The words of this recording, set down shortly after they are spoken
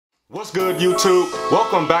What's good, YouTube?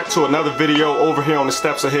 Welcome back to another video over here on the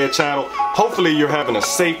Steps Ahead channel. Hopefully you're having a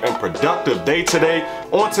safe and productive day today.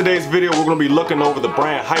 On today's video, we're going to be looking over the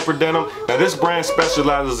brand Hyper Denim. Now this brand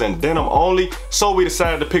specializes in denim only, so we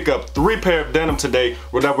decided to pick up 3 pair of denim today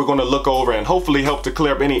that we're going to look over and hopefully help to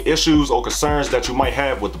clear up any issues or concerns that you might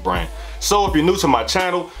have with the brand. So if you're new to my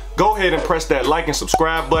channel, go ahead and press that like and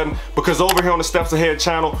subscribe button, because over here on the Steps Ahead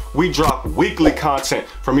channel, we drop weekly content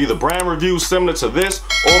from either brand reviews similar to this,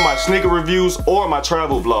 or my sneaker reviews, or my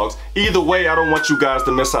travel vlogs. Either way, I don't want you guys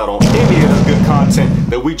to miss out on any of the good content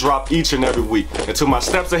that we drop each and every week. And to my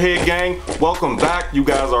Steps Ahead gang, welcome back. You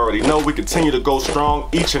guys already know we continue to go strong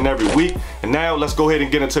each and every week. And now let's go ahead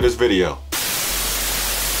and get into this video.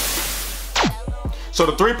 So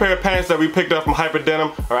the 3 pair of pants that we picked up from Hyper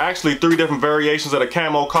Denim are actually 3 different variations of the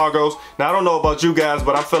camo cargos. Now I don't know about you guys,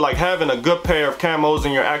 but I feel like having a good pair of camos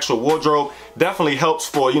in your actual wardrobe definitely helps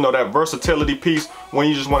for, you know, that versatility piece when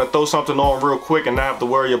you just want to throw something on real quick and not have to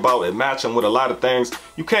worry about it matching with a lot of things.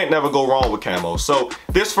 You can't never go wrong with camo. So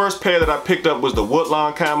this first pair that I picked up was the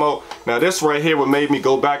Woodlawn camo. Now this right here what made me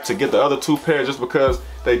go back to get the other 2 pairs, just because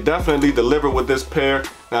they definitely delivered with this pair.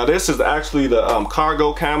 Now this is actually the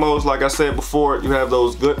cargo camos. Like I said before, you have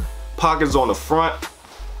those good pockets on the front.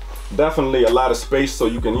 Definitely a lot of space so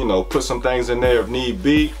you can, you know, put some things in there if need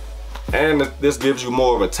be. And this gives you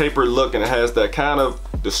more of a tapered look, and it has that kind of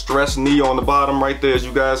distressed knee on the bottom right there, as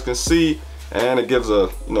you guys can see. And it gives a,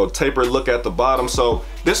 you know, tapered look at the bottom. So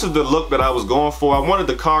this is the look that I was going for. I wanted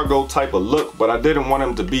the cargo type of look, but I didn't want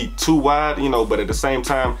them to be too wide, you know, but at the same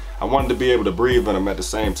time, I wanted to be able to breathe in them at the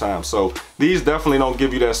same time. So these definitely don't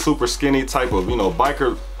give you that super skinny type of, you know,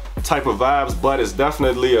 biker type of vibes, but it's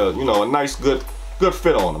definitely a, you know, a nice, good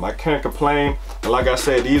fit on them. I can't complain. And like I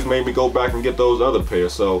said, these made me go back and get those other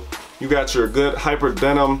pairs. So you got your good Hyper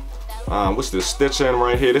Denim. What's this stitching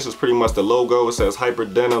right here? This is pretty much the logo. It says Hyper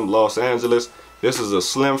Denim Los Angeles. This is a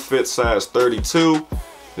slim fit size 32.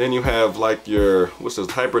 Then you have like your, what's this,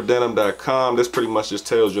 hyperdenim.com. This pretty much just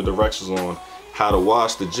tells you directions on how to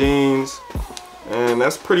wash the jeans. And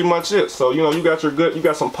that's pretty much it. So, you know, you got your good, you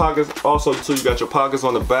got some pockets also too. You got your pockets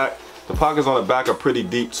on the back. The pockets on the back are pretty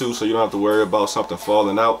deep too, so you don't have to worry about something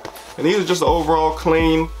falling out. And these are just overall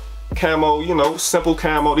clean camo, you know, simple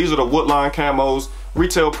camo. These are the Woodlawn camos.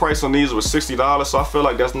 Retail price on these was $60, so I feel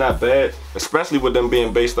like that's not bad, especially with them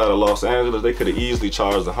being based out of Los Angeles. They could have easily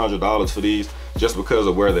charged $100 for these just because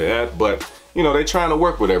of where they're at, but you know, they're trying to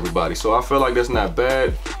work with everybody, so I feel like that's not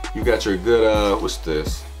bad. You got your good, what's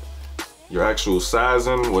this? Your actual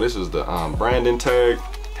sizing. Well, this is the branding tag,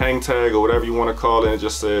 hang tag, or whatever you want to call it. It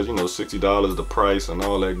just says, you know, $60 the price and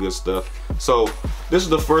all that good stuff. So this is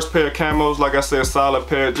the first pair of camos. Like I said, solid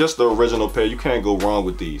pair, just the original pair. You can't go wrong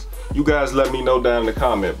with these. You guys let me know down in the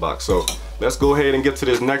comment box. So let's go ahead and get to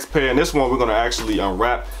this next pair. And this one we're going to actually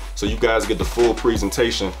unwrap so you guys get the full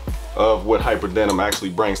presentation of what Hyper Denim actually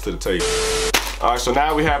brings to the table. Alright, so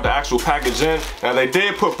now we have the actual packaging. Now they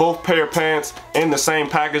did put both pair of pants in the same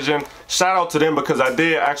packaging. Shout out to them, because I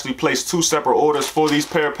did actually place 2 separate orders for these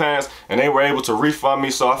pair of pants and they were able to refund me.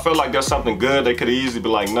 So I felt like that's something good. They could easily be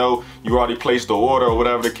like, no, you already placed the order, or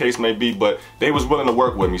whatever the case may be, but they was willing to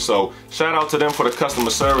work with me. So shout out to them for the customer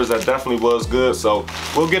service. That definitely was good. So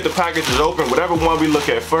we'll get the packages open. Whatever one we look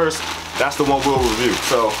at first, that's the one we'll review.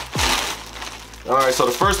 So alright, so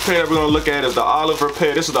the first pair we're going to look at is the Oliver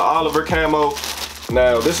pair. This is the Oliver camo.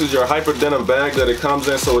 Now this is your Hyper Denim bag that it comes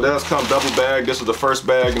in, so it does come double bag. This is the first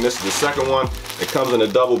bag and this is the second one. It comes in a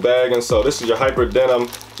double bag, and so this is your Hyper Denim.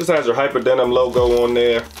 This has your Hyper Denim logo on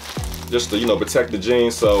there, just to, you know, protect the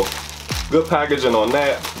jeans. So good packaging on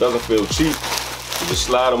that. Doesn't feel cheap. You just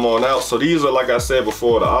slide them on out. So these are, like I said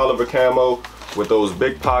before, the Oliver camo with those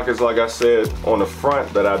big pockets, like I said, on the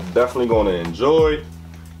front, that I'm definitely going to enjoy.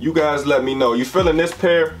 You guys let me know. You feeling this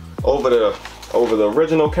pair over the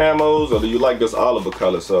original camos, or do you like this Oliver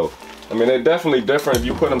color? So I mean, they're definitely different. If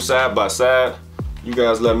you put them side by side, you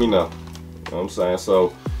guys let me know. You know what I'm saying?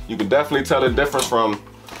 So you can definitely tell the difference from,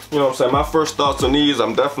 you know what I'm saying, my first thoughts on these, I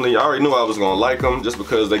already knew I was gonna like them just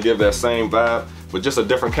because they give that same vibe, but just a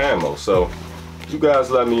different camo. So you guys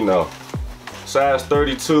let me know. Size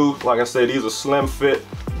 32, like I said, these are slim fit,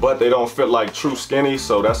 but they don't fit like true skinny,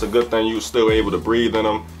 so that's a good thing. You're still able to breathe in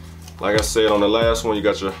them. Like I said on the last one, you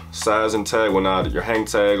got your sizing tag, well, not your hang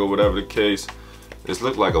tag or whatever the case. This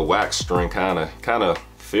looked like a wax string, kind of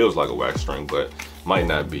feels like a wax string, but might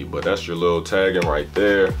not be. But that's your little tagging right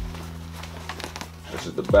there. This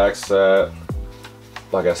is the back side.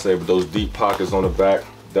 Like I said, with those deep pockets on the back,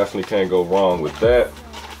 definitely can't go wrong with that.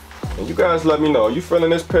 And you guys let me know, are you feeling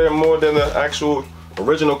this pair more than the actual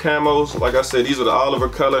original camos? Like I said, these are the Oliver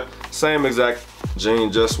color, same exact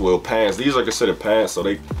jean, just pants. These are considered pants, so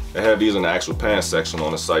they they have these in the actual pants section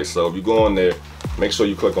on the site. So if you go in there, make sure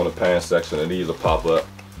you click on the pants section and these will pop up.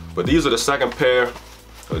 But these are the second pair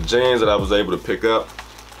of jeans that I was able to pick up.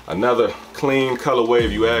 Another clean colorway,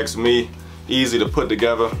 if you ask me, easy to put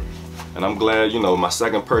together. And I'm glad, you know, my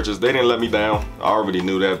second purchase, they didn't let me down. I already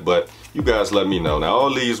knew that, but you guys let me know. Now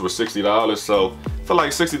all these were $60, so I feel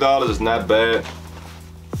like $60 is not bad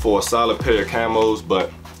for a solid pair of camos,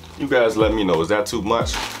 but you guys let me know, is that too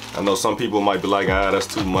much? I know some people might be like, ah,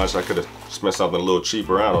 that's too much. I could have spent something a little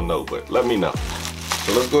cheaper, I don't know, but let me know.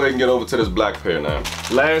 So let's go ahead and get over to this black pair now.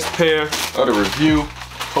 Last pair of the review.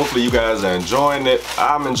 Hopefully you guys are enjoying it.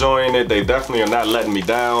 I'm enjoying it. They definitely are not letting me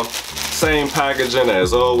down. Same packaging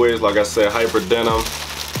as always. Like I said, Hyper Denim.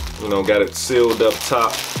 You know, got it sealed up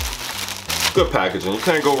top. Good packaging. You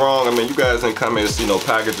can't go wrong. I mean, you guys didn't come here to see no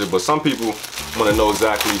packaging, but some people want to know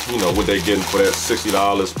exactly, you know, what they're getting for that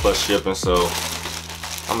 $60 plus shipping. So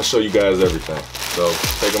I'm gonna show you guys everything. So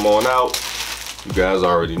take them on out. You guys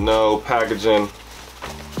already know packaging.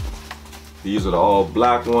 These are the all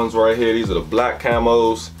black ones right here. These are the black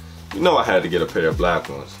camos. You know I had to get a pair of black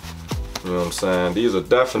ones. You know what I'm saying? These are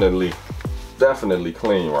definitely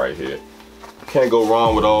clean right here. Can't go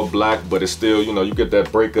wrong with all black, but it's still, you know, you get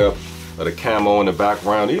that breakup of the camo in the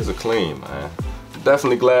background. These are clean, man.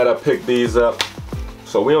 Definitely glad I picked these up.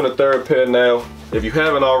 So we on the third pair now. If you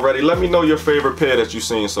haven't already, let me know your favorite pair that you've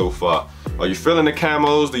seen so far. Are you feeling the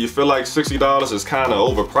camos? Do you feel like $60 is kind of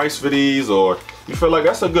overpriced for these, or you feel like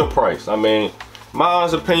that's a good price? I mean, my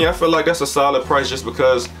honest opinion, I feel like that's a solid price just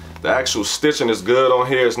because the actual stitching is good on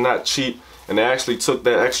here. It's not cheap, and they actually took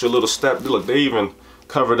that extra little step. Look, they even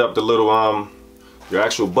covered up the little your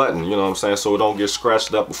actual button, you know what I'm saying, so it don't get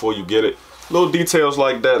scratched up before you get it. Little details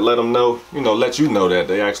like that, let them know, you know, let you know that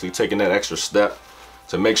they actually taking that extra step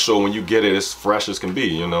to make sure when you get it, it's fresh as can be,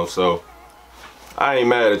 you know. So I ain't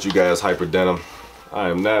mad at you guys, Hyper Denim. I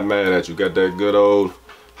am not mad at you. Got that good old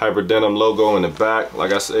Hyper Denim logo in the back.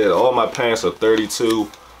 Like I said, all my pants are 32.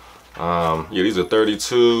 Yeah, these are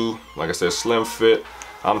 32. Like I said, slim fit.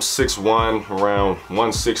 I'm 6'1", around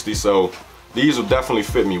 160, so these will definitely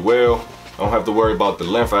fit me well. I don't have to worry about the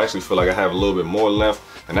length. I actually feel like I have a little bit more length,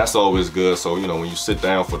 and that's always good. So, you know, when you sit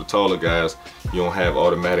down for the taller guys, you don't have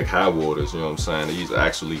automatic high waters, you know what I'm saying? These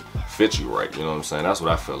actually fit you right, you know what I'm saying? That's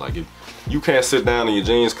what I feel like. If you can't sit down and your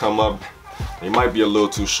jeans come up, they might be a little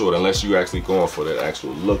too short unless you actually going for that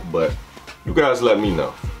actual look, but you guys let me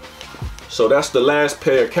know. So that's the last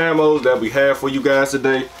pair of camos that we have for you guys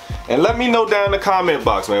today. And let me know down in the comment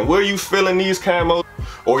box, man, where you feeling these camos?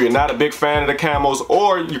 Or you're not a big fan of the camos,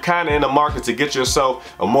 or you're kind of in the market to get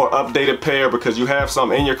yourself a more updated pair because you have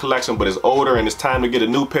some in your collection but it's older and it's time to get a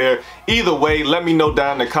new pair. Either way, let me know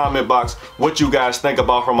down in the comment box what you guys think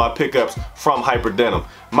about from my pickups from Hyper Denim.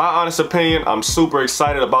 My honest opinion, I'm super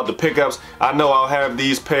excited about the pickups. I know I'll have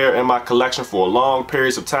these pair in my collection for long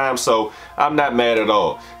periods of time, so I'm not mad at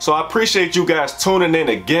all. So I appreciate you guys tuning in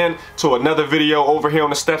again to another video over here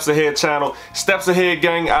on the Steps Ahead channel. Steps Ahead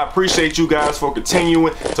gang, I appreciate you guys for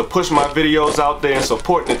continuing to push my videos out there and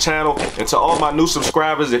supporting the channel. And to all my new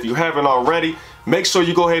subscribers, if you haven't already, make sure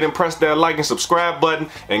you go ahead and press that like and subscribe button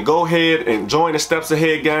and go ahead and join the Steps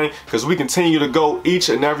Ahead gang, because we continue to go each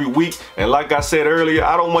and every week. And like I said earlier,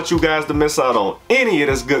 I don't want you guys to miss out on any of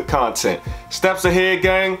this good content. Steps Ahead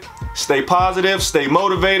gang, stay positive, stay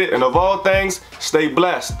motivated, and of all things, stay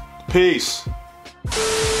blessed. Peace.